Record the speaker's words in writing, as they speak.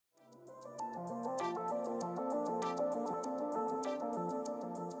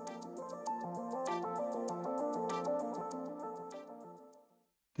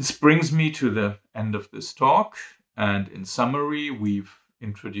This brings me to the end of this talk, and in summary, we've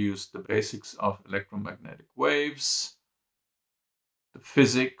introduced the basics of electromagnetic waves, the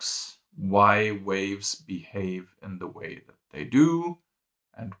physics, why waves behave in the way that they do,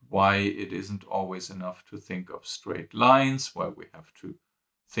 and why it isn't always enough to think of straight lines, why we have to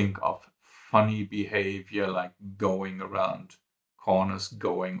think of funny behavior like going around corners,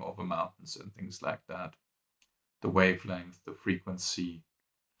 going over mountains and things like that. The wavelength, the frequency.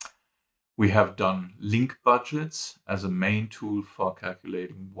 We have done link budgets as a main tool for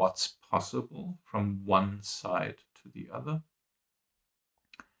calculating what's possible from one side to the other.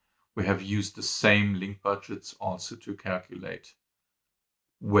 We have used the same link budgets also to calculate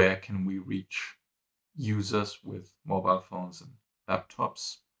where can we reach users with mobile phones and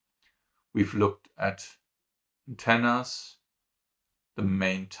laptops. We've looked at antennas, the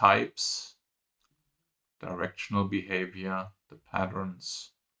main types, directional behavior, the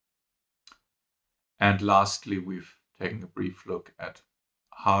patterns. And lastly, we've taken a brief look at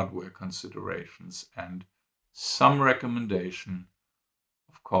hardware considerations and some recommendation,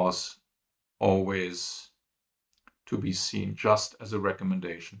 of course, always to be seen just as a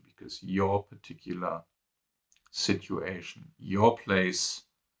recommendation because your particular situation, your place,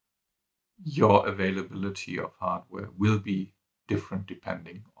 your availability of hardware will be different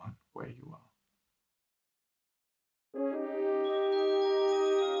depending on where you are.